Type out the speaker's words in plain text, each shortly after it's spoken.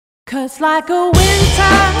'Cause like a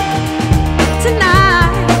winter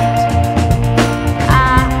tonight,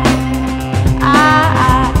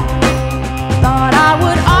 I thought I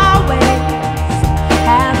would always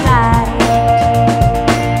have light.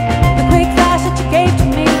 The quick flash that you gave to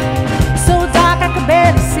me, so dark I could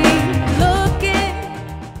barely see. Looking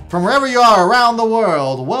From wherever you are around the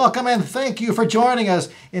world, welcome and thank you for joining us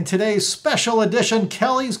in today's special edition,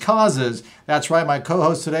 Kelly's Causes. That's right, my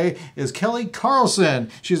co-host today is Kelly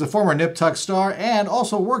Carlson. She's a former Nip Tuck star and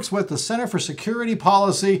also works with the Center for Security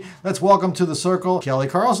Policy. Let's welcome to the circle, Kelly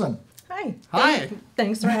Carlson. Hi. Hi.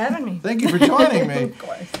 Thanks for having me. Thank you for joining me. Of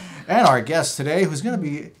course. And our guest today, who's going to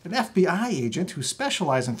be an FBI agent who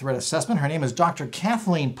specializes in threat assessment. Her name is Dr.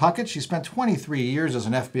 Kathleen Puckett. She spent 23 years as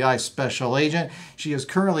an FBI special agent. She is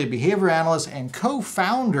currently a behavior analyst and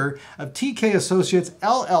co-founder of TK Associates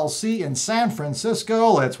LLC in San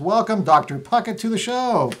Francisco. Let's welcome Dr. Puckett to the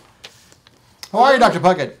show. How are you, Dr.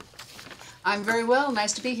 Puckett? I'm very well.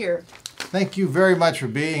 Nice to be here. Thank you very much for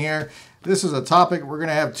being here. This is a topic, we're going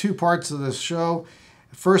to have two parts of this show.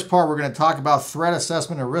 The first part, we're going to talk about threat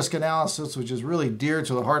assessment and risk analysis, which is really dear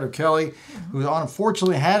to the heart of Kelly, who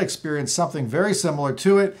unfortunately had experienced something very similar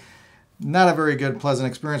to it. Not a very good, pleasant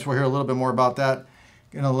experience. We'll hear a little bit more about that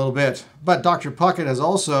in a little bit. But Dr. Puckett is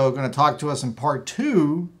also going to talk to us in part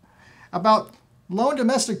two about lone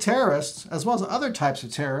domestic terrorists, as well as other types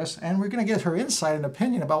of terrorists, and we're going to get her insight and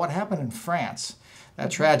opinion about what happened in France,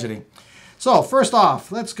 that tragedy. So first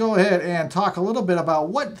off, let's go ahead and talk a little bit about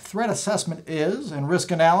what threat assessment is and risk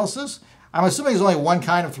analysis. I'm assuming there's only one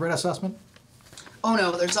kind of threat assessment? Oh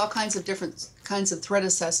no, there's all kinds of different kinds of threat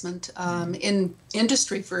assessment. In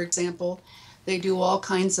industry, for example, they do all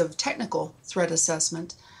kinds of technical threat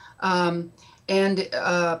assessment. And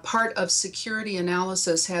part of security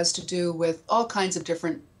analysis has to do with all kinds of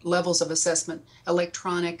different levels of assessment,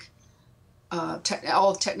 electronic,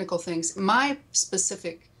 all technical things. My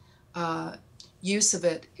specific use of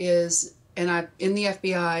it is, and I'm in the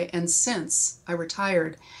FBI, and since I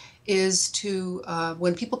retired, is to,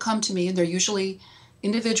 when people come to me, and they're usually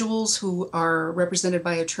individuals who are represented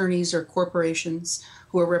by attorneys or corporations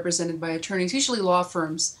who are represented by attorneys, usually law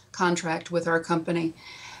firms contract with our company,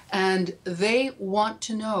 and they want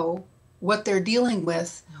to know what they're dealing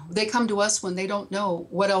with. They come to us when they don't know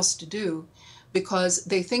what else to do because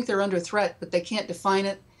they think they're under threat, but they can't define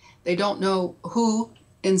it. They don't know who,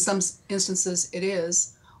 in some instances, it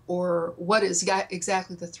is, or what is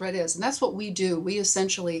exactly the threat is. And that's what we do. We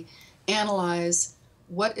essentially analyze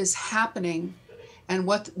what is happening and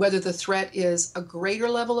whether the threat is a greater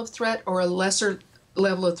level of threat or a lesser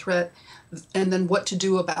level of threat, and then what to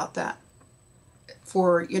do about that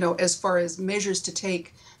for, as far as measures to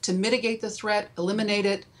take to mitigate the threat, eliminate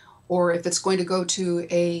it, or if it's going to go to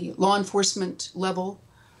a law enforcement level,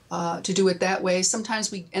 to do it that way.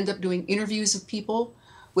 Sometimes we end up doing interviews of people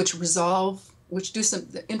which do some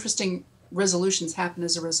interesting resolutions happen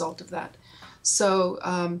as a result of that.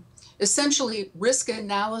 So essentially, risk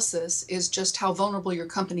analysis is just how vulnerable your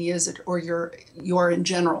company is or you are in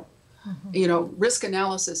general. Mm-hmm. Risk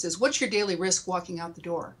analysis is what's your daily risk walking out the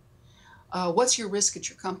door? What's your risk at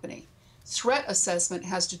your company? Threat assessment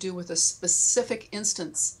has to do with a specific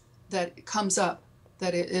instance that comes up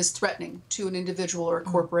that it is threatening to an individual or a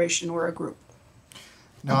corporation or a group.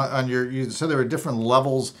 Now, you said there were different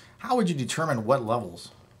levels. How would you determine what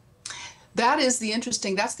levels? That's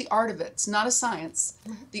the art of it. It's not a science.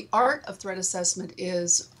 The art of threat assessment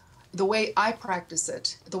is the way I practice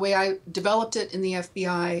it. The way I developed it in the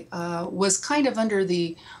FBI was kind of under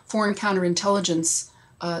the foreign counterintelligence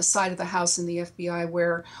side of the house in the FBI,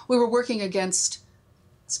 where we were working against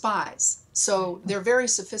spies. So they're very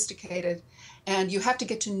sophisticated, and you have to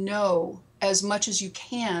get to know as much as you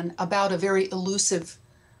can about a very elusive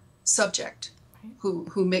subject who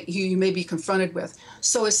you may be confronted with.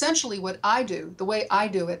 So essentially what I do, the way I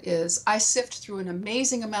do it is I sift through an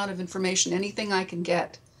amazing amount of information, anything I can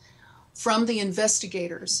get, from the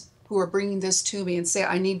investigators who are bringing this to me and say,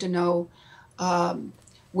 I need to know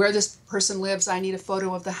where this person lives. I need a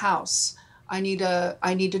photo of the house. I need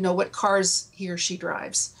to know what cars he or she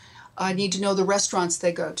drives. I need to know the restaurants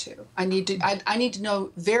they go to. I need to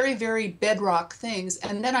know very, very bedrock things,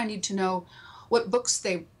 and then I need to know what books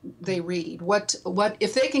they read. What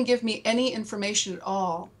if they can give me any information at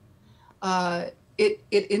all, it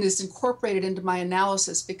is incorporated into my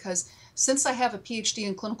analysis, because since I have a PhD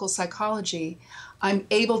in clinical psychology, I'm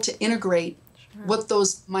able to integrate what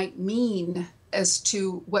those might mean as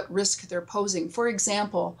to what risk they're posing. For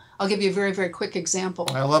example, I'll give you a very, very quick example.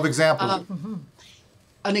 I love examples.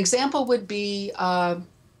 An example would be a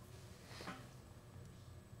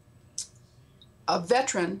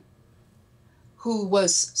veteran who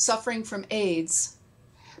was suffering from AIDS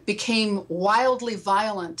became wildly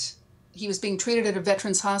violent. He was being treated at a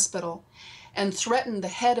veterans hospital and threatened the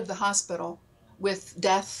head of the hospital with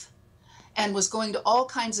death and was going to all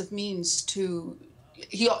kinds of means to,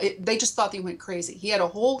 they just thought they went crazy. He had a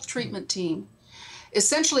whole treatment team.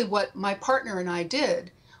 Essentially what my partner and I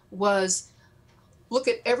did was look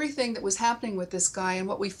at everything that was happening with this guy, and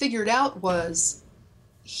what we figured out was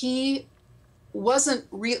he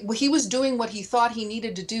was doing what he thought he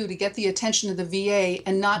needed to do to get the attention of the VA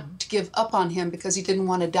and not to give up on him because he didn't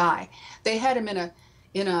want to die. They had him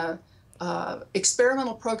in a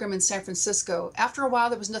experimental program in San Francisco. After a while,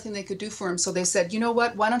 there was nothing they could do for him, so they said, you know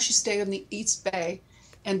what, why don't you stay in the East Bay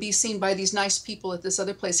and be seen by these nice people at this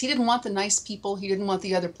other place. He didn't want the nice people, he didn't want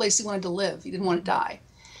the other place, he wanted to live, he didn't want to die.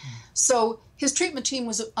 So his treatment team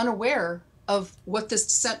was unaware of what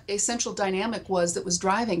this essential dynamic was that was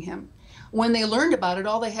driving him. When they learned about it,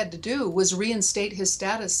 all they had to do was reinstate his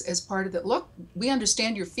status as part of it. Look, we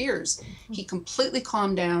understand your fears. He completely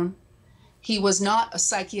calmed down. He was not a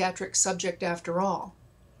psychiatric subject after all,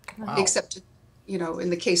 Wow. except, you know, in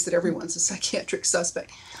the case that everyone's a psychiatric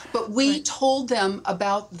suspect. But we told them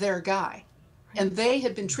about their guy, and they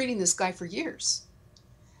had been treating this guy for years.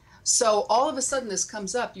 So all of a sudden this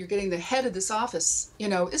comes up, you're getting the head of this office, you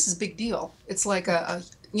know, this is a big deal. It's like a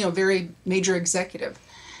you know, very major executive.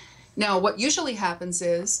 Now, what usually happens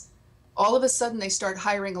is all of a sudden they start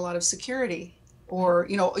hiring a lot of security, or,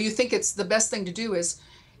 you know, you think it's the best thing to do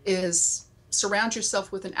is surround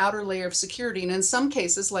yourself with an outer layer of security. And in some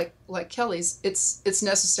cases, like Kelly's, it's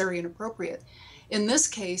necessary and appropriate. In this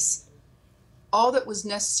case, all that was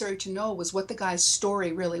necessary to know was what the guy's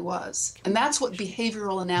story really was. And that's what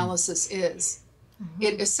behavioral analysis is.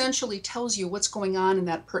 It essentially tells you what's going on in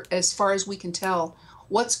that, as far as we can tell,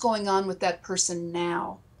 what's going on with that person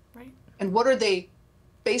now. Right. And what are they,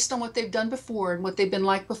 based on what they've done before and what they've been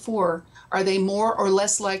like before, are they more or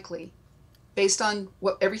less likely, based on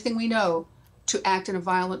everything we know, to act in a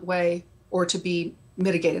violent way or to be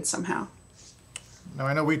mitigated somehow? Now,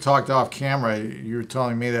 I know we talked off camera. You were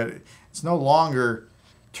telling me that it's no longer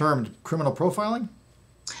termed criminal profiling?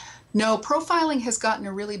 No, profiling has gotten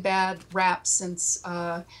a really bad rap since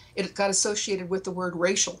it got associated with the word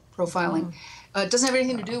racial profiling. It doesn't have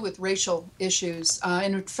anything to do with racial issues.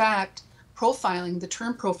 And in fact, profiling, the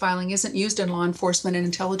term profiling, isn't used in law enforcement and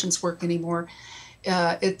intelligence work anymore.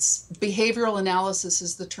 It's behavioral analysis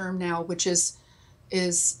is the term now, which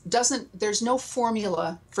there's no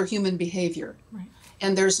formula for human behavior. Right.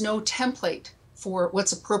 And there's no template for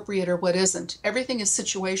what's appropriate or what isn't. Everything is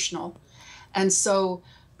situational. And so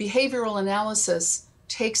behavioral analysis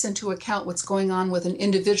takes into account what's going on with an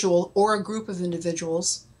individual or a group of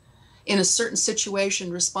individuals in a certain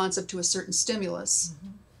situation responsive to a certain stimulus.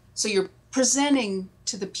 So you're presenting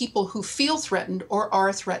to the people who feel threatened or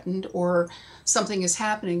are threatened or something is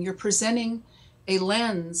happening, you're presenting a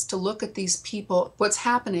lens to look at these people, what's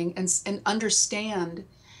happening, and understand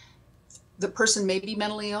the person may be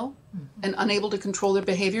mentally ill and unable to control their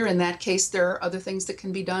behavior. In that case, there are other things that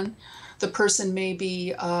can be done. The person may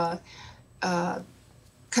be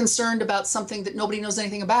concerned about something that nobody knows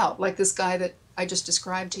anything about, like this guy that I just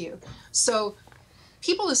described to you. So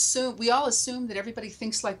we all assume that everybody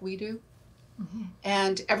thinks like we do,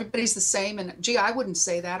 and everybody's the same, and gee, I wouldn't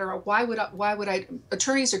say that, or why would I?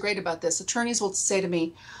 Attorneys are great about this. Attorneys will say to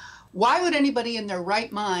me, why would anybody in their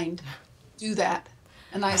right mind do that?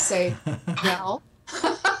 And I say, well,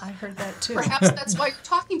 I heard that too. perhaps that's why you're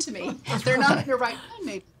talking to me. They're not in their right mind,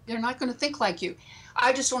 maybe. They're not going to think like you.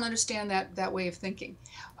 I just don't understand that way of thinking.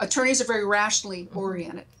 Attorneys are very rationally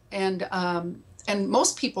oriented, and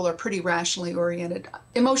most people are pretty rationally oriented,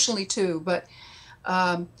 emotionally too.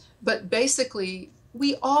 But basically,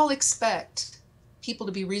 we all expect people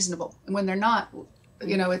to be reasonable, and when they're not,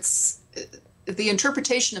 you know, it's the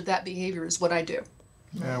interpretation of that behavior is what I do.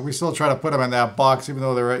 Yeah, we still try to put them in that box, even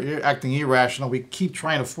though they're acting irrational. We keep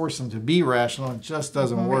trying to force them to be rational. It just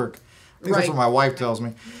doesn't work. I think that's what my wife tells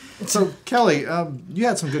me. So, Kelly, you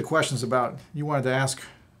had some good questions you wanted to ask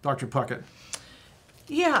Dr. Puckett.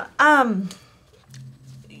 Yeah.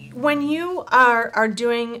 When you are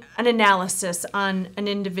doing an analysis on an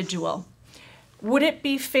individual, would it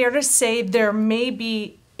be fair to say there may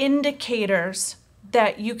be indicators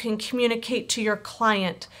that you can communicate to your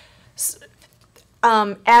client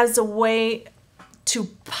as a way to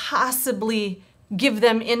possibly give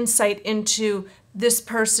them insight into this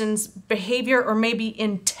person's behavior or maybe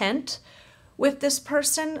intent with this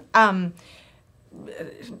person?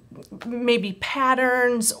 Maybe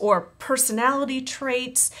patterns or personality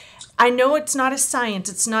traits. I know it's not a science,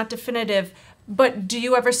 it's not definitive, but do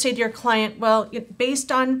you ever say to your client, well,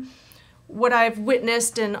 based on what I've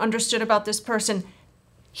witnessed and understood about this person.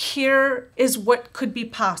 Here is what could be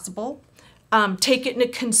possible. Take it into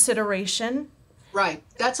consideration. Right.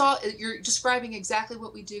 That's all. You're describing exactly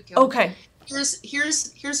what we do, Kelly. Okay.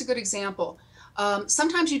 Here's a good example.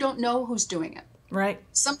 Sometimes you don't know who's doing it. Right.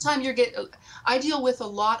 Sometimes I deal with a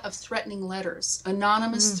lot of threatening letters,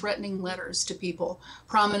 anonymous threatening letters to people,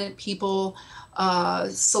 prominent people,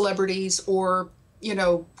 celebrities, or,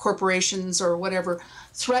 corporations or whatever,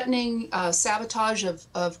 threatening sabotage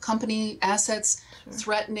of company assets,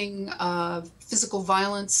 threatening physical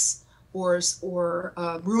violence or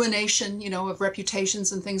ruination, of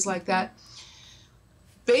reputations and things like that.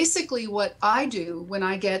 Basically, what I do when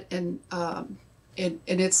I get and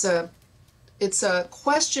it's a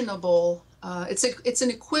questionable, it's an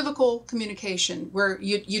equivocal communication where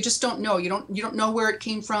you just don't know. You don't know where it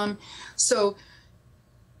came from. So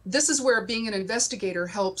this is where being an investigator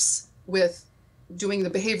helps with doing the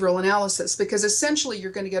behavioral analysis, because essentially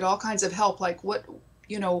you're going to get all kinds of help, like what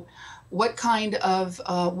kind of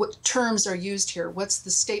what terms are used here, what's the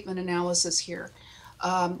statement analysis here,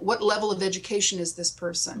 what level of education is this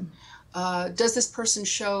person, does this person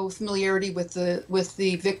show familiarity with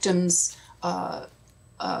the victims,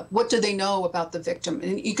 what do they know about the victim?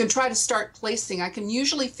 And you can try to start placing. I can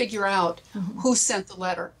usually figure out who sent the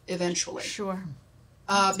letter eventually. Sure.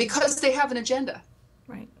 Because they have an agenda.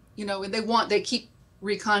 Right. And they keep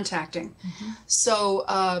recontacting. So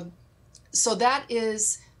that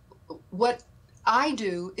is what I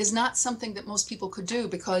do is not something that most people could do,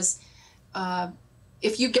 because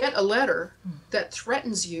if you get a letter that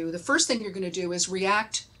threatens you, the first thing you're going to do is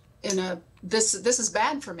react in this is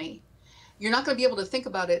bad for me. You're not going to be able to think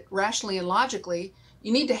about it rationally and logically.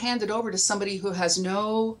 You need to hand it over to somebody who has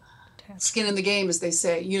no skin in the game, as they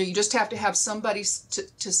say. You just have to have somebody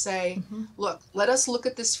to say, look, let us look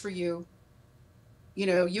at this for you.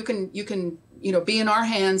 You can be in our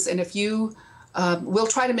hands, and if you we'll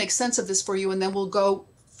try to make sense of this for you, and then we'll go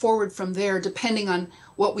forward from there, depending on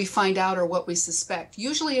what we find out or what we suspect.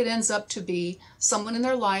 Usually it ends up to be someone in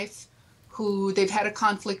their life who they've had a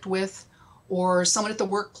conflict with, or someone at the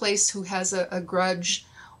workplace who has a grudge,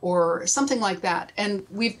 or something like that. And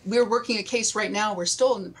we're working a case right now. We're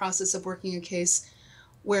still in the process of working a case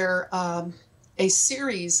where a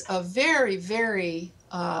series of very, very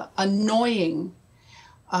annoying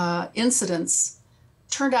incidents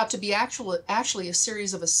turned out to be actually a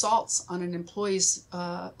series of assaults on an employee's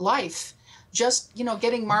life. Just,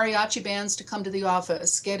 getting mariachi bands to come to the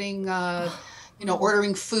office, getting,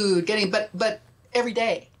 ordering food, but every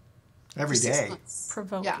day. Every day.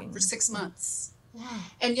 Provoking. Yeah, for 6 months. Wow.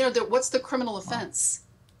 And, what's the criminal offense?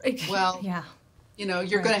 Well, yeah.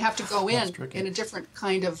 You're going to have to go in a different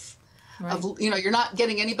kind of, you're not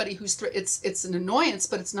getting anybody who's, it's an annoyance,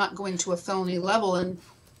 but it's not going to a felony level. And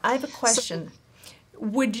I have a question.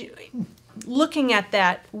 Looking at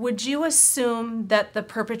that, would you assume that the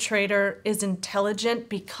perpetrator is intelligent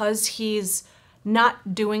because he's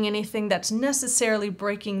not doing anything that's necessarily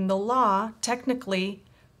breaking the law, technically,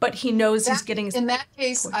 but he knows he's getting... In that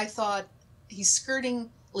case, I thought he's skirting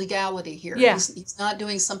legality here. Yeah. He's not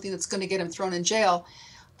doing something that's going to get him thrown in jail.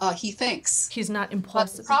 He thinks. He's not But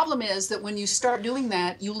impulsive. the problem is that when you start doing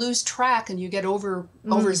that, you lose track and you get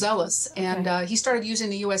overzealous. And he started using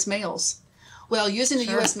the U.S. mails. Well, using the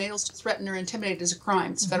U.S. mails to threaten or intimidate is a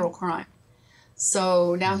crime. It's a federal crime.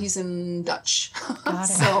 So now he's in Dutch. Got it.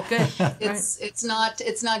 So Good.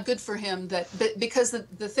 it's not good for him because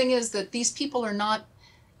the thing is that these people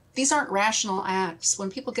these aren't rational acts. When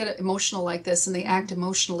people get emotional like this and they act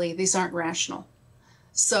emotionally, these aren't rational.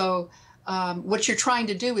 So what you're trying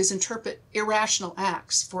to do is interpret irrational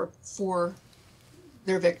acts for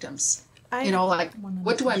their victims.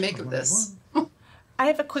 What do I make of this? I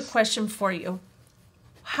have a quick question for you.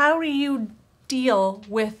 How do you deal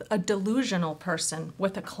with a delusional person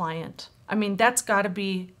with a client? I mean, that's got to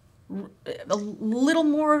be a little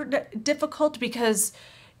more difficult because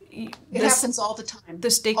it happens all the time. The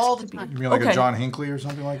stakes all the could time. You mean like a John Hinckley or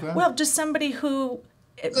something like that? Well, just somebody who...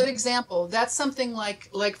 Good example. That's something like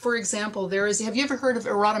for example, have you ever heard of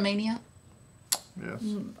erotomania? Yes.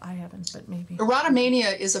 I haven't, but maybe.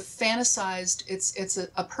 Erotomania is a fantasized, it's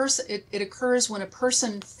a person, it occurs when a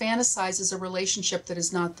person fantasizes a relationship that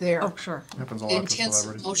is not there. Oh, sure. It happens a lot to Intense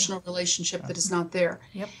celebrities. emotional relationship that is not there.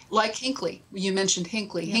 Yep. Like Hinckley, you mentioned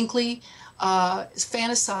Hinckley. Yep. Hinckley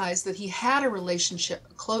fantasized that he had a relationship,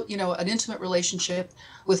 an intimate relationship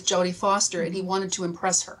with Jodie Foster, and he wanted to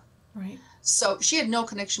impress her. Right. So she had no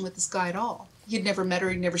connection with this guy at all. He'd never met her,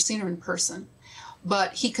 he'd never seen her in person.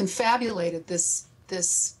 But he confabulated this,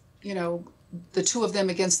 the two of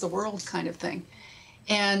them against the world kind of thing.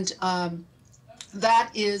 And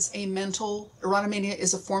That is a erotomania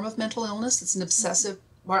is a form of mental illness. It's an obsessive,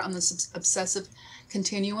 on the obsessive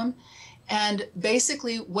continuum. And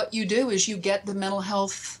basically what you do is you get the mental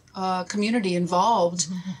health community involved,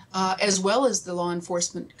 as well as the law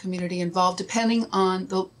enforcement community involved, depending on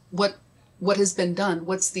what has been done,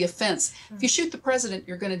 what's the offense. If you shoot the president,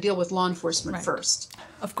 you're going to deal with law enforcement first.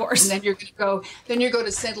 Of course. And then you're going to go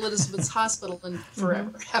to St. Elizabeth's Hospital and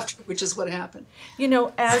forever after, which is what happened. You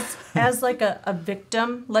know, as like a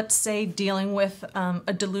victim, let's say dealing with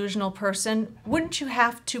a delusional person, wouldn't you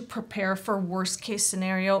have to prepare for worst case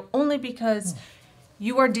scenario only because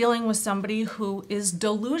you are dealing with somebody who is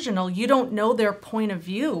delusional? You don't know their point of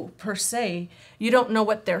view per se. You don't know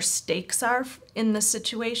what their stakes are in the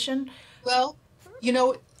situation. Well, you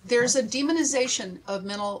know, there's a demonization of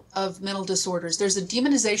mental disorders. There's a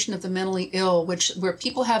demonization of the mentally ill, where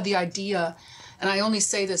people have the idea, and I only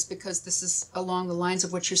say this because this is along the lines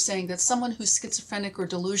of what you're saying, that someone who's schizophrenic or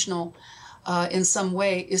delusional in some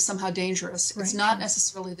way is somehow dangerous. Right. It's not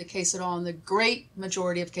necessarily the case at all. In the great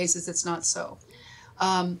majority of cases, it's not so.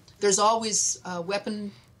 There's always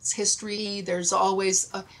weapons history. There's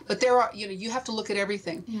always, but there are, you have to look at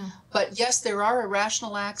everything. Yeah. But yes, there are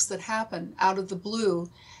irrational acts that happen out of the blue,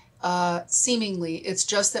 seemingly. It's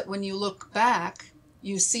just that when you look back,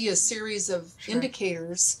 you see a series of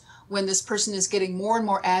indicators when this person is getting more and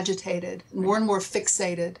more agitated, more and more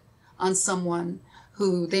fixated on someone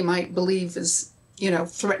who they might believe is,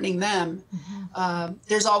 threatening them.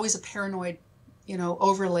 There's always a paranoid,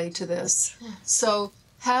 overlay to this. So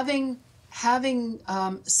having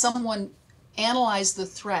someone analyze the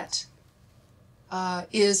threat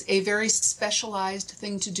is a very specialized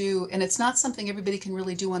thing to do, and it's not something everybody can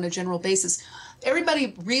really do on a general basis.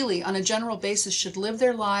 Everybody really, on a general basis, should live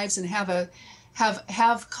their lives and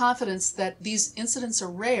have confidence that these incidents are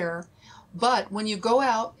rare. But when you go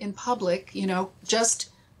out in public, just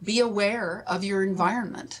be aware of your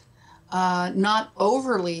environment. Not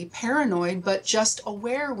overly paranoid, but just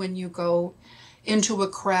aware when you go into a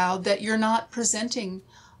crowd that you're not presenting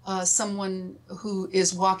someone who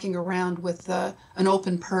is walking around with an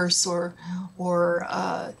open purse or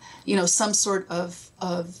some sort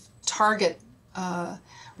of target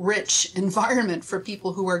rich environment for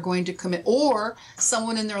people who are going to commit, or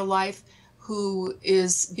someone in their life who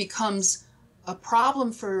becomes a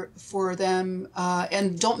problem for them,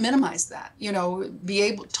 and don't minimize that. Be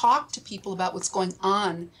able to talk to people about what's going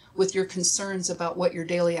on with your concerns about what your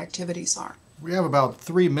daily activities are. We have about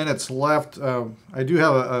 3 minutes left. I do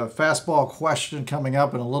have a fastball question coming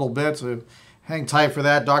up in a little bit, so hang tight for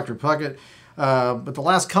that, Dr. Puckett. But the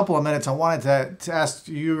last couple of minutes, I wanted to ask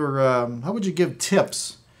you, how would you give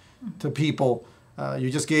tips to people?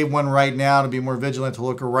 You just gave one right now, to be more vigilant, to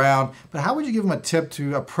look around. But how would you give them a tip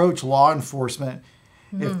to approach law enforcement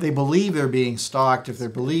if they believe they're being stalked, if they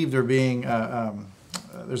believe they're being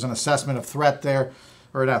there's an assessment of threat there?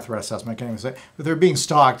 Or not threat assessment, I can't even say, but they're being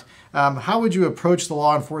stalked. How would you approach the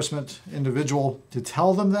law enforcement individual to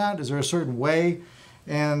tell them that? Is there a certain way?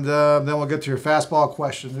 And then we'll get to your fastball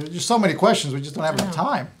question. There's just so many questions, we just don't have enough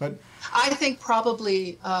time. But I think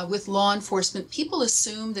probably with law enforcement, people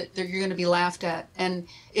assume that you're going to be laughed at, and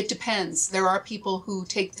it depends. There are people who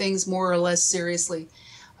take things more or less seriously.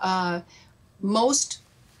 Most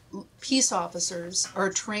peace officers are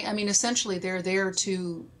trained. Essentially they're there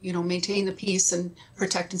to, maintain the peace and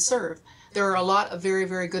protect and serve. There are a lot of very,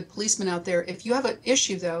 very good policemen out there. If you have an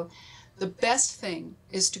issue, though, the best thing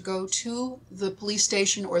is to go to the police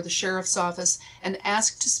station or the sheriff's office and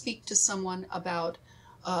ask to speak to someone about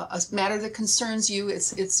a matter that concerns you.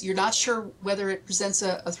 You're not sure whether it presents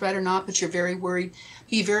a threat or not, but you're very worried.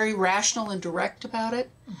 Be very rational and direct about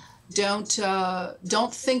it.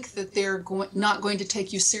 Don't think that they're not going to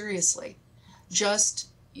take you seriously. Just,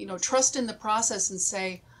 trust in the process and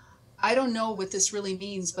say, I don't know what this really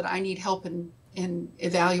means, but I need help in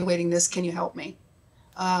evaluating this. Can you help me?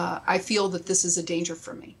 I feel that this is a danger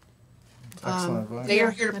for me. Excellent advice. They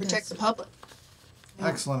are here to protect the public. Yeah.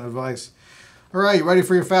 Excellent advice. All right, you ready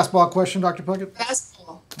for your fastball question, Dr. Puckett?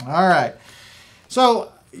 Fastball. All right.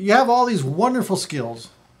 So you have all these wonderful skills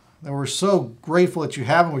that we're so grateful that you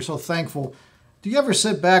have, and we're so thankful. Do you ever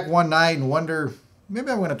sit back one night and wonder,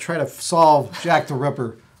 maybe I'm going to try to solve Jack the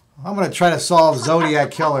Ripper? I'm going to try to solve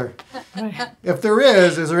Zodiac Killer. If there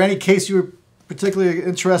is there any case you were particularly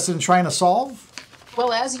interested in trying to solve?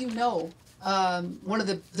 Well, as you know, one of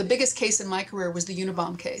the biggest case in my career was the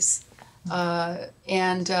Unabomb case. I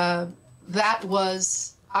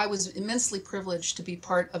was immensely privileged to be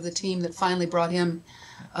part of the team that finally brought him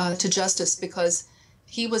to justice, because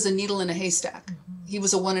he was a needle in a haystack. He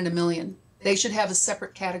was a 1 in a million. They should have a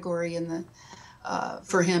separate category in the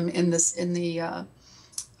for him in the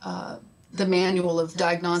manual of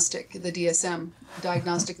diagnostic, the DSM,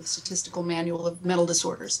 Diagnostic and Statistical Manual of Mental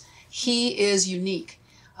Disorders. He is unique.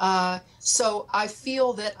 So I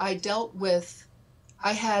feel that I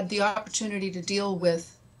had the opportunity to deal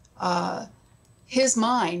with his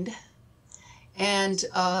mind, and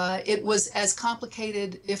it was as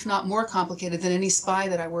complicated, if not more complicated, than any spy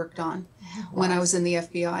that I worked on when I was in the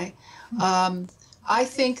FBI. I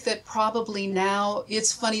think that probably now,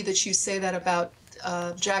 it's funny that you say that about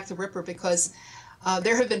Jack the Ripper, because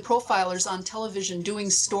there have been profilers on television doing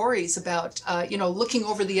stories about, looking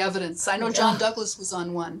over the evidence. I know John Douglas was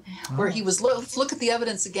on one where he was, look at the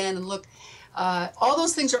evidence again and look. All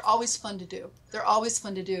those things are always fun to do. They're always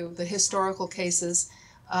fun to do, the historical cases.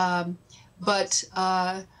 But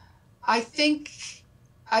I think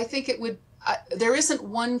it would, there isn't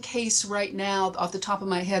one case right now off the top of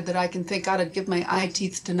my head that I can think I'd give my eye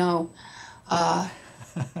teeth to know. I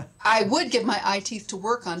would give my eye teeth to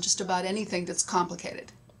work on just about anything that's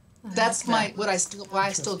complicated. That's why I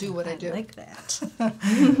still do what I do. I like that.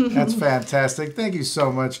 That's fantastic. Thank you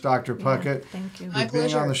so much, Dr. Puckett. Thank you. My for being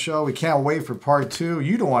pleasure. on the show. We can't wait for part 2.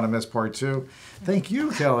 You don't want to miss part 2. Thank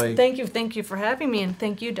you, Kelly. Thank you for having me, and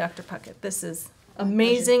thank you, Dr. Puckett. This is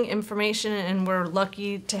amazing information, and we're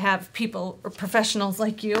lucky to have people or professionals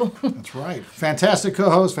like you. That's right. Fantastic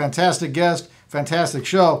co-host, fantastic guest, fantastic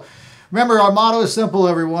show. Remember, our motto is simple,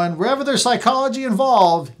 everyone. Wherever there's psychology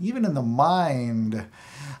involved, even in the mind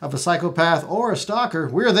of a psychopath or a stalker,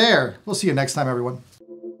 we're there. We'll see you next time, everyone.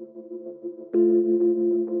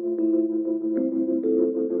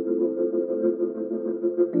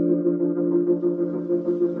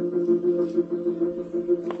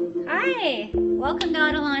 Hi, welcome to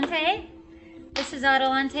Adelante. This is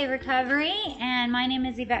Adelante Recovery, and my name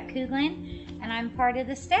is Yvette Kuglin, and I'm part of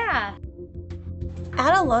the staff.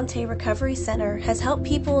 Adelante Recovery Center has helped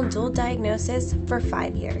people in dual diagnosis for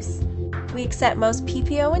 5 years. We accept most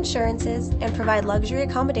PPO insurances and provide luxury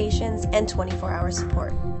accommodations and 24-hour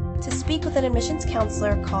support. To speak with an admissions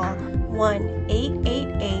counselor, call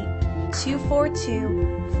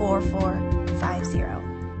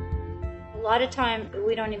 1-888-242-4450. A lot of time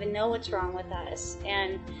we don't even know what's wrong with us,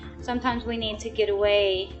 and sometimes we need to get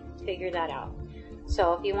away to figure that out.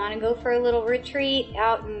 So if you want to go for a little retreat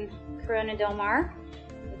out in Corona Del Mar,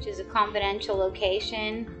 which is a confidential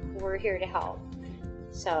location, we're here to help.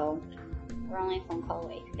 So we're only a phone call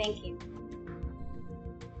away. Thank you.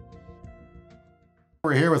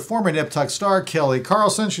 We're here with former NIPTUC star Kelly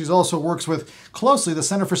Carlson. She also works with closely the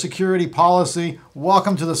Center for Security Policy.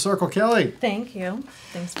 Welcome to the circle, Kelly. Thank you.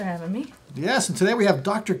 Thanks for having me. Yes, and today we have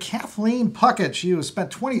Dr. Kathleen Puckett. She has spent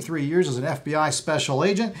 23 years as an FBI special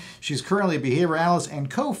agent. She's currently a behavior analyst and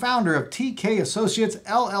co-founder of TK Associates,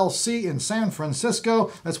 LLC in San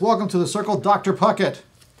Francisco. Let's welcome to the circle Dr. Puckett.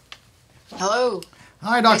 Hello.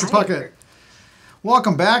 Hi, Dr. Nice to be Puckett. here.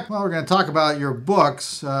 Welcome back. Well, we're going to talk about your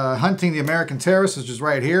books, Hunting the American Terrorist, which is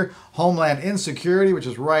right here, Homeland Insecurity, which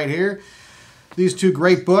is right here. These two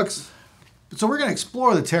great books. So we're going to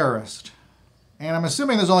explore the terrorist. And I'm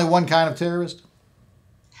assuming there's only one kind of terrorist?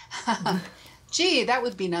 Gee, that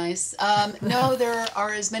would be nice. No, there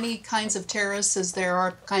are as many kinds of terrorists as there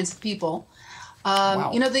are kinds of people.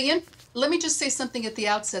 Wow. Let me just say something at the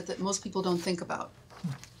outset that most people don't think about.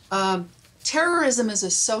 Terrorism is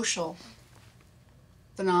a social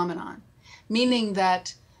phenomenon, meaning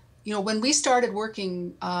that, when we started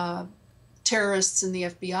working terrorists in the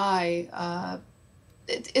FBI,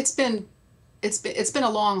 it's been a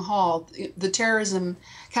long haul. The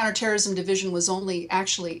counterterrorism division was only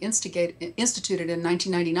actually instituted in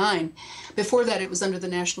 1999. Before that, it was under the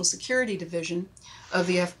National Security Division of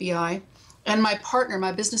the FBI. And my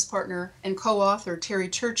business partner and co-author, Terry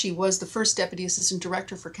Turchi, was the first Deputy Assistant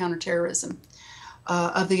Director for Counterterrorism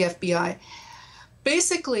of the FBI.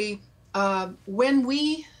 Basically, the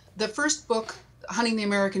first book, Hunting the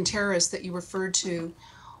American Terrorist, that you referred to,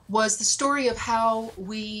 was the story of how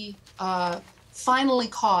we finally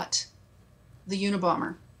caught the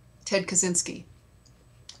Unabomber, Ted Kaczynski.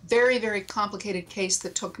 Very, very complicated case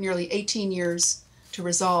that took nearly 18 years to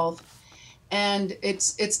resolve. And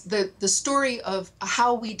it's the story of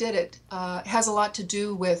how we did it has a lot to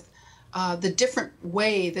do with the different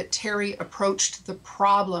way that Terry approached the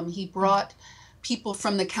problem. He brought people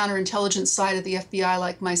from the counterintelligence side of the FBI,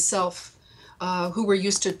 like myself, who were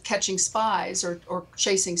used to catching spies or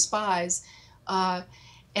chasing spies.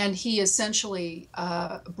 And he essentially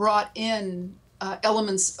brought in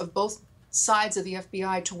elements of both sides of the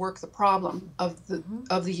FBI to work the problem of the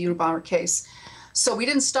Unabomber case. So we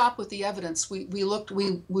didn't stop with the evidence. We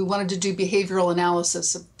wanted to do behavioral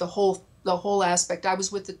analysis of the whole aspect. I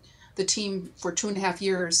was with the team for 2.5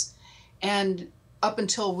 years, and up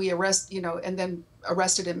until we and then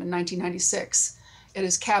arrested him in 1996 at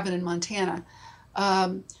his cabin in Montana.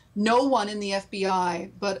 No one in the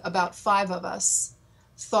FBI, but about 5 of us,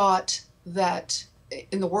 thought that,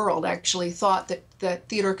 in the world actually, thought that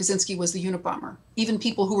Theodore Kaczynski was the Unabomber. Even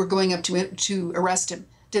people who were going up to arrest him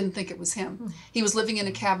didn't think it was him. He was living in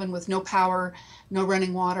a cabin with no power, no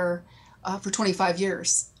running water, for 25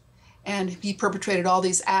 years. And he perpetrated all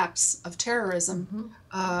these acts of terrorism,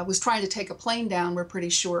 was trying to take a plane down, we're pretty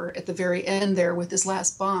sure, at the very end there with his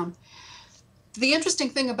last bomb. The interesting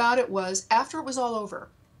thing about it was, after it was all over,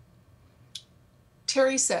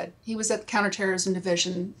 Terry said, he was at the Counterterrorism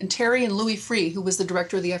Division, and Terry and Louis Freeh, who was the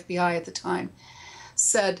director of the FBI at the time,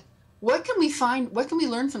 said, what can we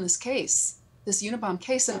learn from this case, this Unabomb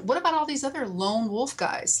case? And what about all these other lone wolf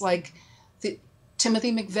guys, like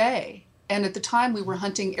Timothy McVeigh? And at the time, we were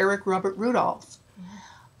hunting Eric Robert Rudolph.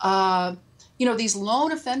 These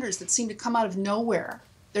lone offenders that seem to come out of nowhere.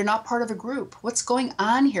 They're not part of a group. What's going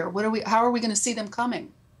on here? How are we going to see them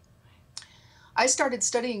coming? I started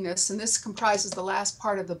studying this, and this comprises the last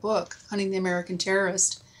part of the book, Hunting the American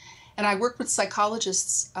Terrorist. And I worked with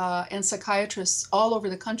psychologists and psychiatrists all over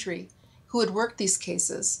the country who had worked these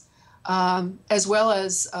cases, as well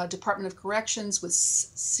as Department of Corrections with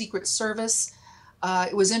Secret Service.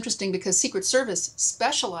 It was interesting because Secret Service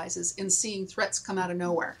specializes in seeing threats come out of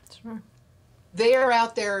nowhere. Sure. They are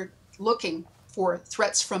out there looking for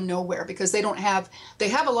threats from nowhere because they have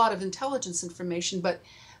a lot of intelligence information, but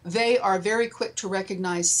they are very quick to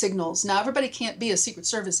recognize signals. Now, everybody can't be a Secret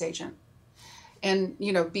Service agent and,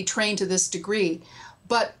 be trained to this degree,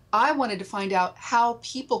 but I wanted to find out how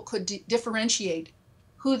people could differentiate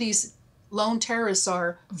who these lone terrorists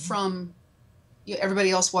are from everybody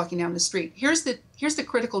else walking down the street. Here's the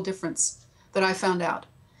critical difference that I found out.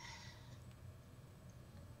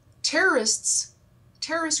 Terrorist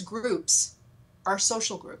groups are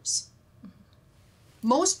social groups.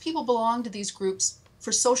 Most people belong to these groups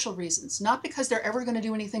for social reasons, not because they're ever going to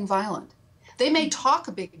do anything violent. They may talk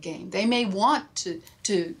a big game. They may want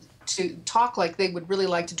to talk like they would really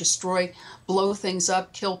like to destroy, blow things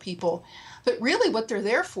up, kill people. But really what they're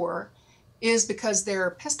there for is because they're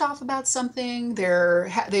pissed off about something,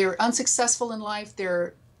 they're unsuccessful in life,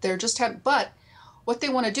 but what they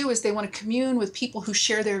want to do is they want to commune with people who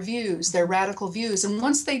share their views, their radical views, and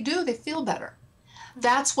once they do, they feel better.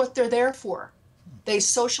 That's what they're there for. They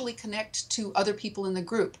socially connect to other people in the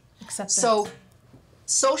group. So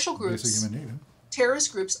social groups,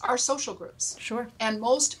 terrorist groups are social groups. Sure. And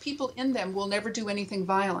most people in them will never do anything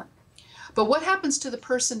violent. But what happens to the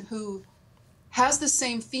person who has the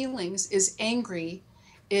same feelings, is angry,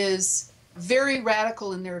 is very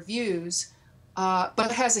radical in their views,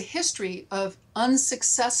 but has a history of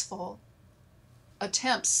unsuccessful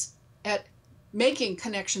attempts at making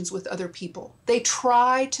connections with other people? They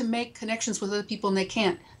try to make connections with other people and they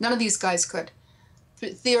can't. None of these guys could.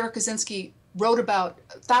 Theodore Kaczynski wrote about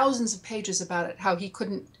thousands of pages about it, how he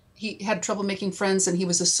had trouble making friends and he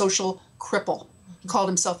was a social cripple. He called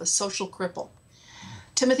himself a social cripple.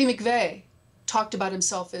 Timothy McVeigh talked about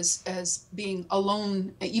himself as being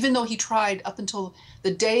alone, even though he tried up until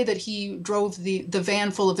the day that he drove the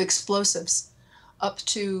van full of explosives up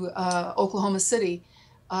to Oklahoma City,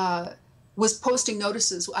 was posting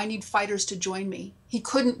notices, I need fighters to join me. He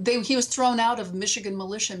was thrown out of a Michigan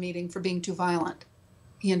militia meeting for being too violent.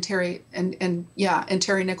 He and Terry and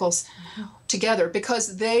Terry Nichols together,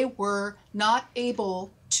 because they were not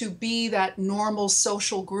able to be that normal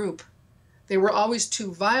social group. They were always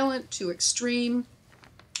too violent, too extreme.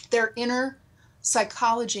 Their inner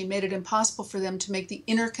psychology made it impossible for them to make the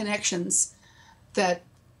inner connections that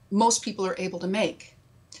most people are able to make.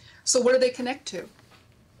 So what do they connect to?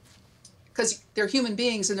 Because they're human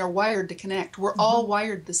beings and they're wired to connect. We're all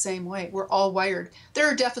wired the same way. We're all wired. There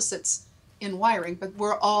are deficits in wiring, but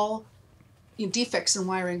we're all defects in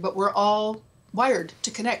wiring, but we're all wired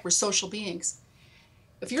to connect. We're social beings.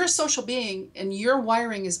 If you're a social being and your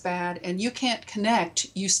wiring is bad and you can't connect,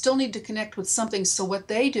 you still need to connect with something. So what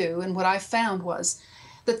they do, and what I found, was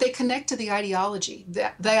that they connect to the ideology.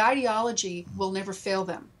 The ideology will never fail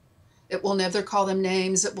them. It will never call them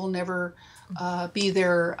names. It will never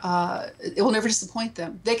it will never disappoint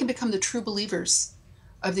them. They can become the true believers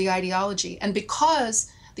of the ideology. And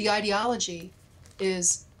because the ideology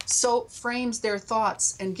frames their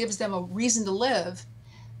thoughts and gives them a reason to live,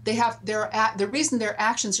 the reason their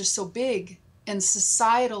actions are so big and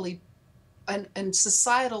societal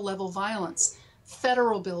level violence,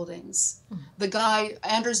 federal buildings. The guy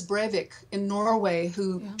Anders Breivik in Norway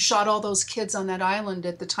who shot all those kids on that island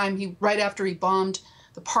at the time right after he bombed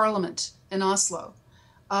the parliament in Oslo.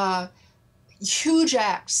 huge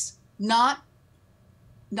acts, not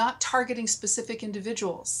targeting specific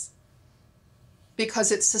individuals,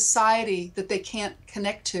 because it's society that they can't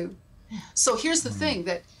connect to. So here's the thing,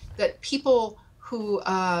 that people who,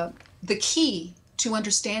 the key to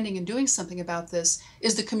understanding and doing something about this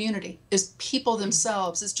is the community, is people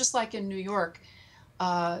themselves. It's just like in New York,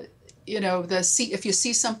 you know, if you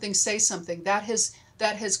see something, say something. That has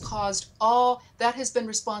been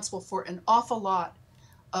responsible for an awful lot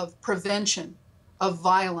of prevention of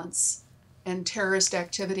violence and terrorist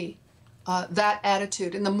activity, that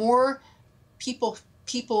attitude. And the more people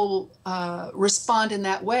respond in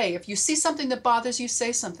that way, if you see something that bothers you,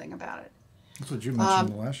 say something about it. That's what you mentioned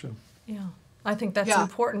in the last show. Yeah, I think that's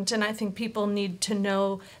important, and I think people need to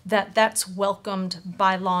know that that's welcomed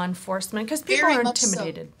by law enforcement, because people are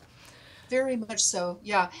intimidated. Very much so,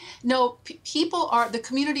 yeah. No, the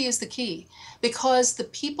community is the key, because the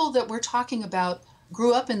people that we're talking about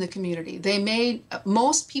grew up in the community.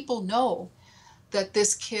 Most people know that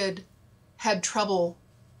this kid had trouble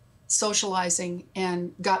socializing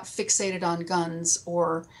and got fixated on guns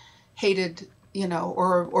or hated, you know,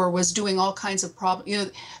 or was doing all kinds of problems. You know,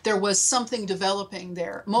 there was something developing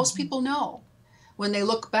there. Most people know when they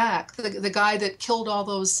look back. The guy that killed all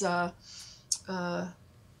those, I'm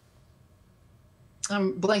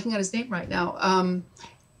blanking on his name right now,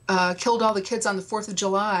 killed all the kids on the 4th of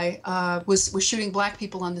July, was shooting black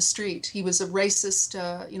people on the street. He was a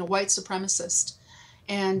racist, you know, white supremacist,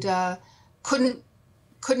 and couldn't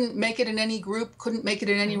make it in any group, couldn't make it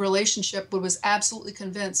in any relationship, but was absolutely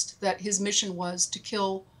convinced that his mission was to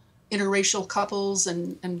kill interracial couples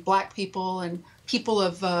and black people and people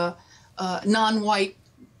of non-white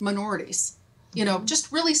minorities. You know,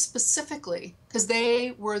 just really specifically, because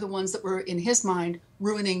they were the ones that were, in his mind,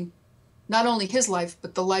 ruining not only his life,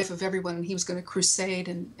 but the life of everyone, and he was going to crusade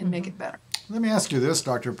and make it better. Let me ask you this,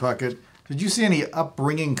 Dr. Puckett. Did you see any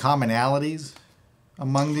upbringing commonalities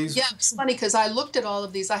among these? Yeah, it's funny, because I looked at all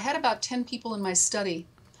of these. I had about 10 people in my study.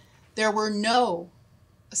 There were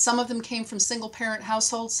some of them came from single-parent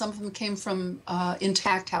households, some of them came from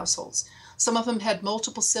intact households. Some of them had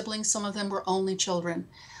multiple siblings, some of them were only children.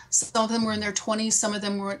 Some of them were in their 20s, some of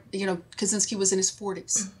them were, you know, Kaczynski was in his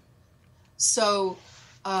 40s. So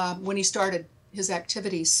when he started his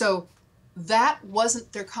activities. So that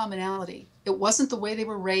wasn't their commonality. It wasn't the way they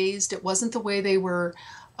were raised. It wasn't the way they were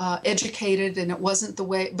educated, and it wasn't the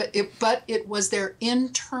way, but it was their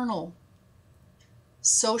internal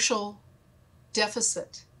social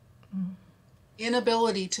deficit,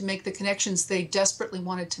 inability to make the connections they desperately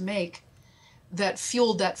wanted to make, that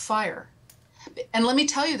fueled that fire. And let me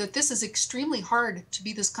tell you that this is extremely hard to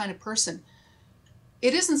be this kind of person.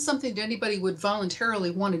 It isn't something that anybody would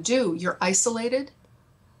voluntarily want to do. You're isolated.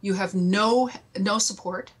 You have no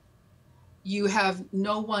support. You have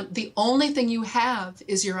no one. The only thing you have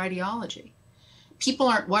is your ideology. People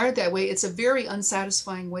aren't wired that way. It's a very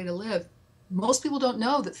unsatisfying way to live. Most people don't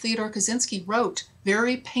know that Theodore Kaczynski wrote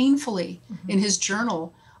very painfully in his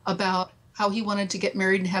journal about how he wanted to get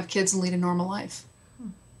married and have kids and lead a normal life.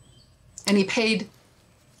 And he paid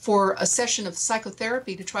for a session of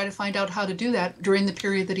psychotherapy to try to find out how to do that during the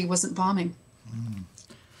period that he wasn't bombing.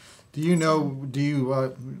 Do you know,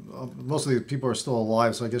 most of these people are still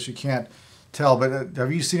alive, so I guess you can't tell, but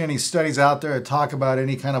have you seen any studies out there that talk about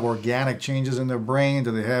any kind of organic changes in their brain?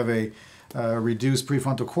 Do they have a reduced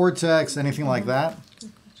prefrontal cortex, anything like that?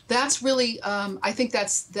 That's really, I think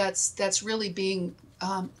that's really being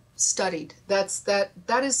studied.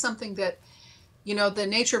 That is something that, you know, the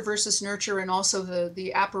nature versus nurture, and also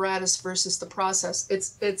the apparatus versus the process.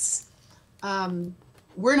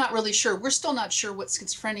 We're not really sure. We're still not sure what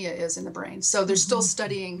schizophrenia is in the brain. So they're still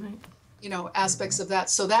studying, you know, aspects of that.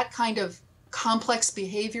 So that kind of complex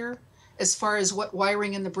behavior, as far as what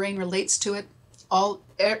wiring in the brain relates to it,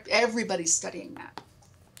 everybody's studying that.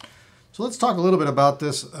 So let's talk a little bit about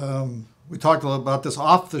this. We talked a little about this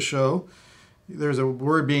off the show. There's a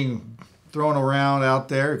word being thrown around out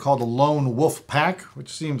there called the lone wolf pack, which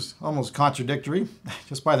seems almost contradictory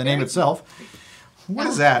just by the name itself. What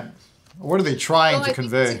is that? What are they trying to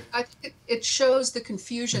convey? I think it shows the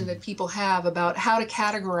confusion that people have about how to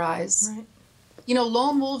categorize. Right. You know,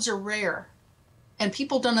 lone wolves are rare, and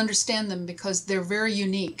people don't understand them because they're very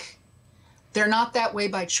unique. They're not that way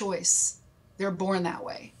by choice. They're born that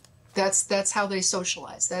way. That's how they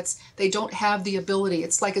socialize. They don't have the ability.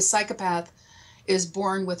 It's like a psychopath is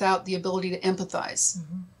born without the ability to empathize.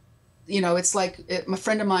 You know, it's like a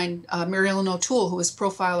friend of mine, Mary Ellen O'Toole, who was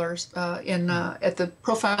profiler at the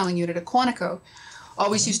profiling unit at Quantico,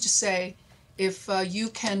 always used to say, if you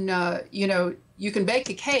can, you know, you can bake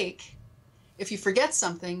a cake. if you forget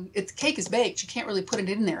something, the cake is baked. You can't really put it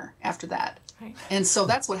in there after that. Right. And so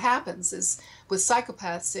that's what happens is with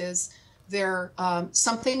psychopaths is there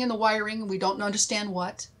something in the wiring, we don't understand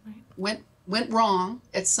what, went wrong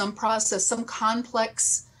at some process, some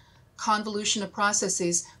complex convolution of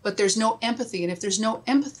processes, but there's no empathy. And if there's no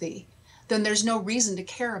empathy, then there's no reason to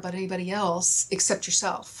care about anybody else except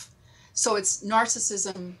yourself. So it's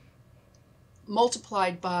narcissism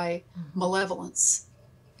multiplied by malevolence,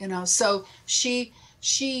 you know. So she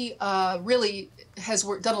really has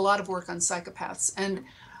done a lot of work on psychopaths, and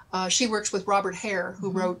she works with Robert Hare, who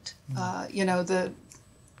wrote, you know,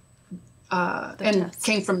 and test.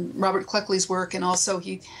 came from Robert Cleckley's work, and also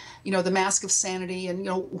he, you know, The Mask of Sanity, and, you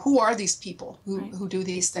know, who are these people who do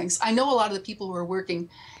these things? I know a lot of the people who are working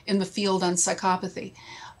in the field on psychopathy.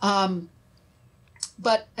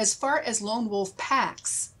 But as far as lone wolf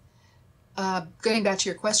packs, getting back to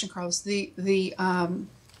your question, Carlos, the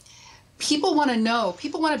people want to know,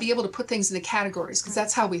 people want to be able to put things into categories because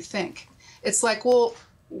that's how we think. It's like, well,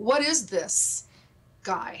 what is this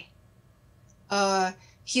guy?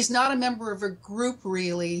 He's not a member of a group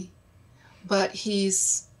really, but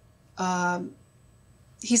he's acting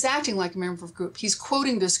like a member of a group. He's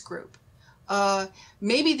quoting this group.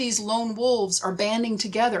 Maybe these lone wolves are banding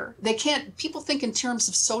together. They can't, people think in terms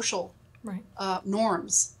of social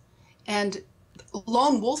norms. And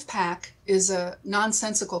lone wolf pack is a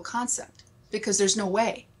nonsensical concept because there's no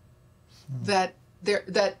way that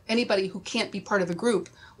anybody who can't be part of a group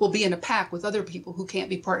will be in a pack with other people who can't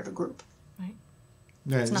be part of a group. Right.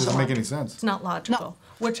 Yeah, it doesn't make any sense. It's not logical,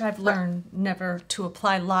 which I've learned never to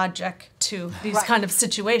apply logic to these Right. kind of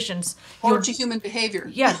situations. Or to human behavior.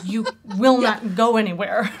 Yeah, you will not go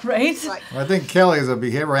anywhere, right? Right. Well, I think Kelly is a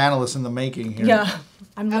behavior analyst in the making here. Yeah,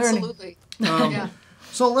 I'm learning. Absolutely. Yeah.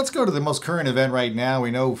 So let's go to the most current event right now.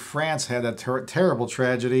 We know France had a terrible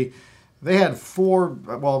tragedy. They had 4,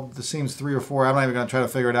 well, this seems 3 or 4. I'm not even going to try to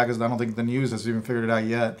figure it out because I don't think the news has even figured it out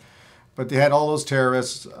yet. But they had all those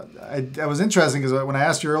terrorists. It was interesting because when I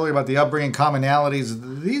asked you earlier about the upbringing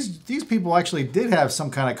commonalities, these people actually did have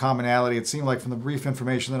some kind of commonality. It seemed like from the brief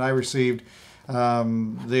information that I received,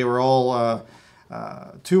 they were all,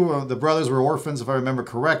 2 of the brothers were orphans, if I remember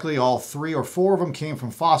correctly. All 3 or 4 of them came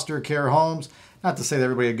from foster care homes. Not to say that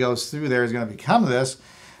everybody that goes through there is going to become this,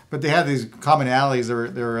 but they have these commonalities.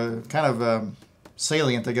 They're kind of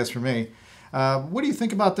salient, I guess, for me. What do you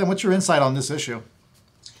think about them? What's your insight on this issue?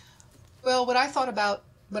 Well, what I thought about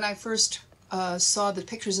when I first saw the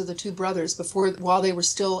pictures of the 2 brothers while they were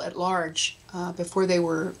still at large, before they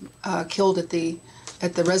were killed at the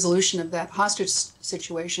resolution of that hostage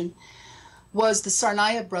situation, was the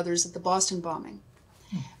Tsarnaev brothers at the Boston bombing.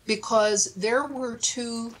 Because there were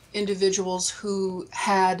 2 individuals who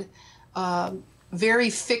had very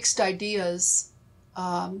fixed ideas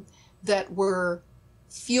that were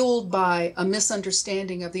fueled by a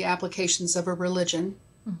misunderstanding of the applications of a religion,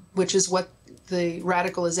 which is what the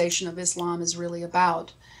radicalization of Islam is really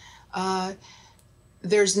about.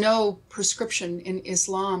 There's no prescription in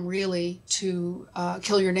Islam really to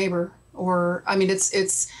kill your neighbor, or I mean,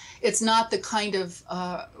 it's not the kind of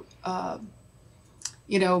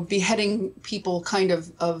you know, beheading people kind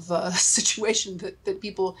of situation that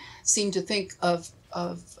people seem to think of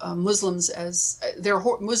Muslims as.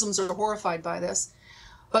 Muslims are horrified by this,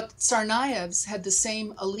 but Tsarnaevs had the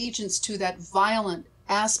same allegiance to that violent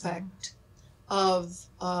aspect of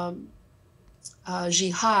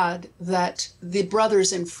jihad that the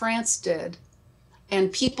brothers in France did,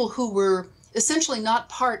 and people who were essentially not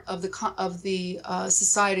part of the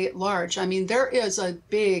society at large. I mean, there is a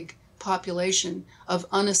big population of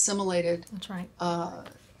unassimilated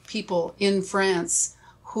people in France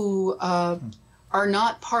who are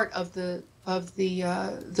not part of the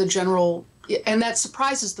general, and that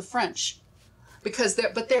surprises the French, because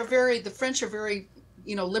the French are very,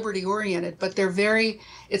 you know, liberty oriented, but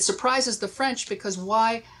it surprises the French because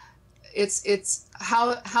why?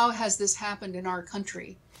 How has this happened in our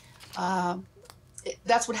country?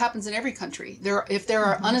 That's what happens in every country. If there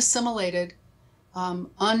are unassimilated,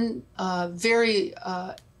 very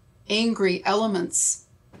angry elements,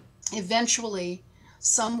 eventually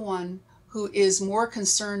someone who is more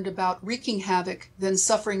concerned about wreaking havoc than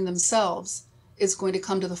suffering themselves is going to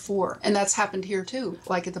come to the fore. And that's happened here too,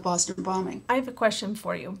 like at the Boston bombing. I have a question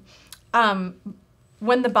for you.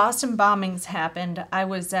 When the Boston bombings happened, I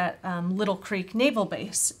was at Little Creek Naval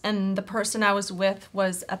Base, and the person I was with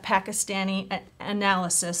was a Pakistani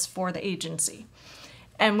analyst for the agency.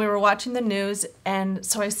 And we were watching the news, and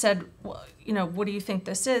so I said, well, you know, what do you think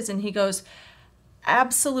this is? And he goes,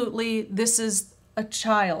 absolutely, this is a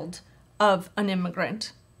child of an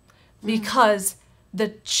immigrant, because the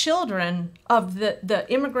children of the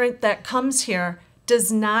immigrant that comes here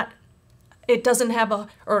doesn't have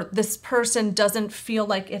or this person doesn't feel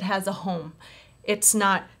like it has a home. It's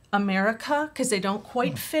not America because they don't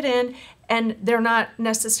quite fit in, and they're not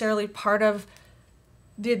necessarily part of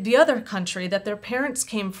the other country that their parents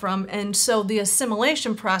came from, and so the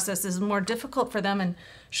assimilation process is more difficult for them. And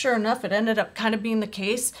sure enough, it ended up kind of being the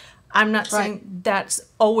case. I'm not saying that's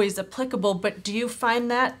always applicable, but do you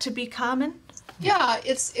find that to be common? Yeah,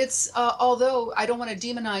 it's although I don't want to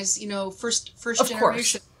demonize, first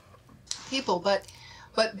generation people, but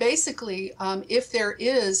basically, if there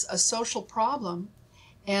is a social problem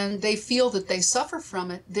and they feel that they suffer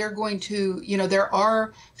from it, they're going to, there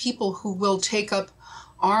are people who will take up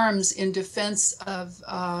arms in defense of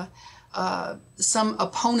some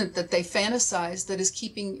opponent that they fantasize that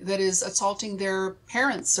is assaulting their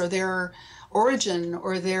parents or their origin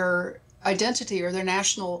or their identity or their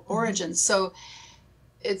national origin. So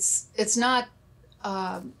it's not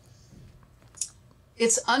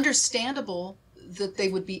it's understandable that they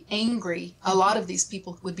would be angry. A lot of these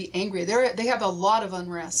people would be angry. They have a lot of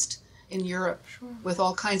unrest in Europe with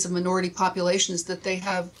all kinds of minority populations that they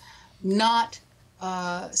have not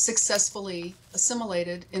successfully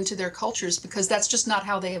assimilated into their cultures, because that's just not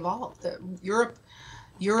how they evolved. Europe,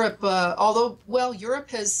 although Europe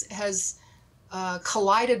has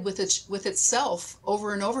collided with itself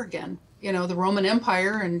over and over again. The Roman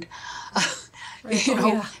Empire, and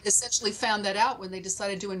essentially found that out when they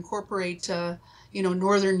decided to incorporate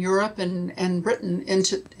Northern Europe and Britain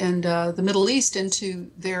into the Middle East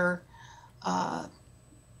into their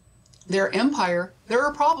empire. There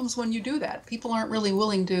are problems when you do that. People aren't really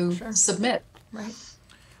willing to submit. Right.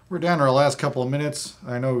 We're down to our last couple of minutes.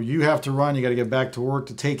 I know you have to run. You got to get back to work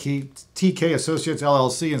to TK Associates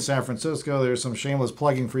LLC in San Francisco. There's some shameless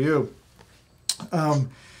plugging for you.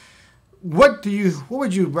 What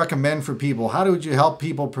would you recommend for people? How would you help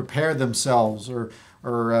people prepare themselves or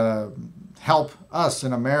help us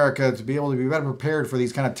in America to be able to be better prepared for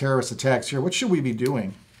these kind of terrorist attacks here? What should we be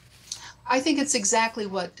doing? I think it's exactly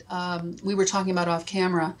what we were talking about off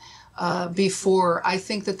camera before. I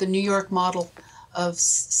think that the New York model of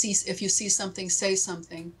if you see something, say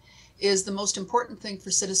something, is the most important thing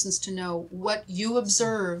for citizens to know. What you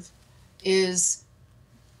observe is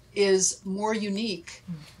more unique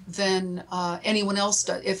than anyone else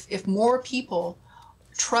does. If more people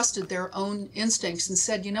trusted their own instincts and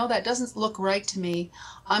said, that doesn't look right to me,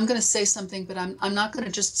 I'm going to say something, but I'm not going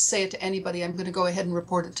to just say it to anybody. I'm going to go ahead and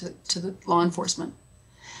report it to the law enforcement.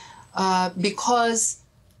 Because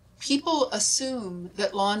people assume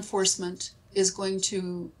that law enforcement is going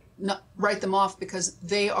to not write them off because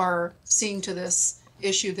they are seeing to this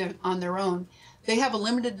issue on their own. They have a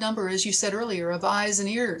limited number, as you said earlier, of eyes and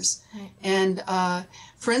ears. Right. And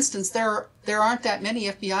for instance, there aren't that many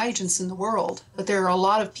FBI agents in the world, but there are a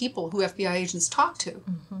lot of people who FBI agents talk to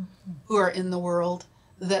who are in the world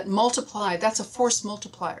that multiply. That's a force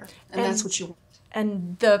multiplier, and that's what you want.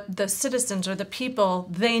 And the citizens or the people,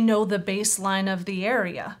 they know the baseline of the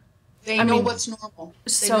area. They know what's normal.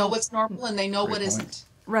 They know what's normal, and they know what isn't.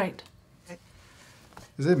 Right.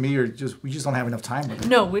 Is it me, or we just don't have enough time with it?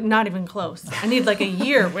 No, we're not even close. I need like a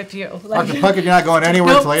year with you. Dr. Puckett, you're not going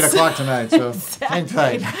anywhere until 8 o'clock tonight, so hang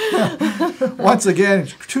tight. Once again,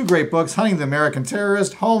 2 great books, Hunting the American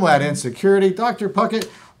Terrorist, Homeland Insecurity. Dr. Puckett,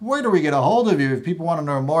 where do we get a hold of you if people want to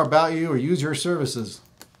know more about you or use your services?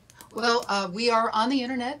 Well, we are on the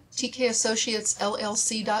internet,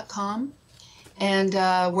 tkassociatesllc.com, and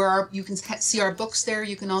you can see our books there.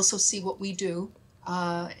 You can also see what we do.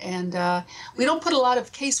 And we don't put a lot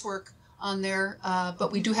of casework on there,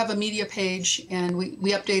 but we do have a media page, and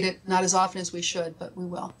we update it not as often as we should, but we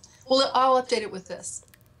will. I'll update it with this.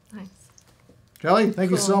 Nice. Kelly,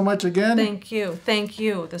 thank you so much again. Thank you. Thank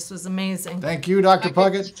you. This was amazing. Thank you, Dr.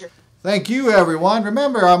 Puckett. Thank you, everyone.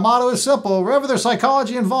 Remember, our motto is simple. Wherever there's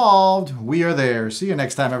psychology involved, we are there. See you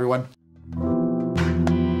next time, everyone.